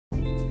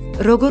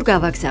როგორ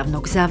გავაგზავნო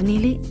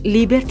გზავნილი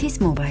ლიბერთის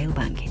მობაილ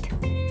ბანკით.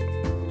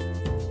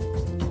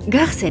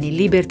 გახსენი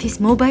ლიბერთის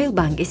მობაილ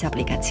ბანკის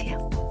აპლიკაცია.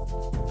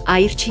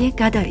 აირჩიე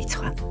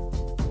გადარიცხვა.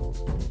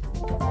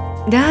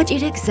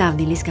 დააჭირე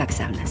გზავნილის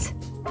გაგზავნას.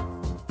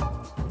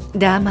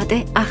 დაამატე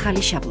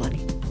ახალი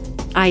შაბლონი.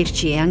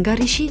 აირჩიე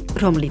ანგარიში,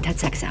 რომლითაც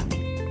აგზავნი.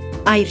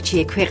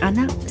 აირჩიე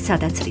ქვეყანა,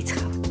 სადაც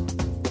რიცხავ.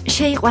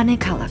 შეიყვანე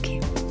ქალაქი.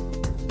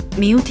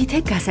 მიუთითე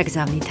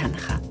გასაგზავნი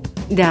თანხა.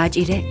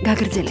 დააჭირე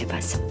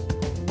გაგრძელებას.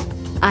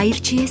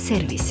 აირჩიე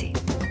სერვისი.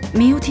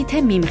 მიუთითე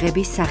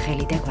მიმღების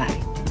სახელი და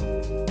გვარი.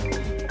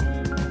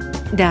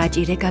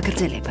 დააჭირე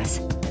გაგრძელებას.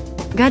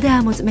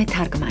 გადაამოწმე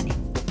თარგმანი.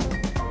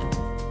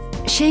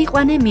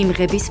 შეიყვანე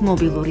მიმღების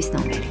მობილურის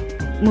ნომერი.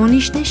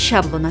 მონიშნე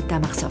შაბლონად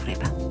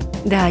დამახსოვრება.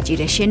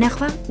 დააჭირე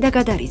შენახვა და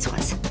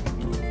გადარიცხვას.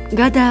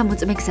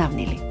 გადაამოწმე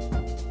გზავნილი.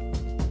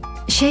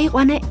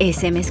 შეიყვანე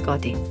SMS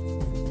კოდი.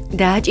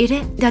 დააჭირე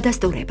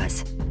დადასტურებას.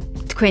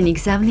 თქვენი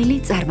გზავნილი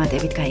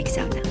წარმატებით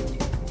გაიგზავნა.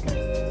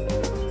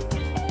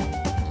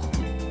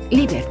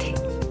 ლიბერთი,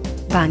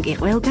 ბანკი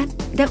ყველგან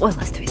და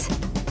ყველასთვის.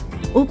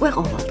 უკვე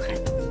ყოველდღე.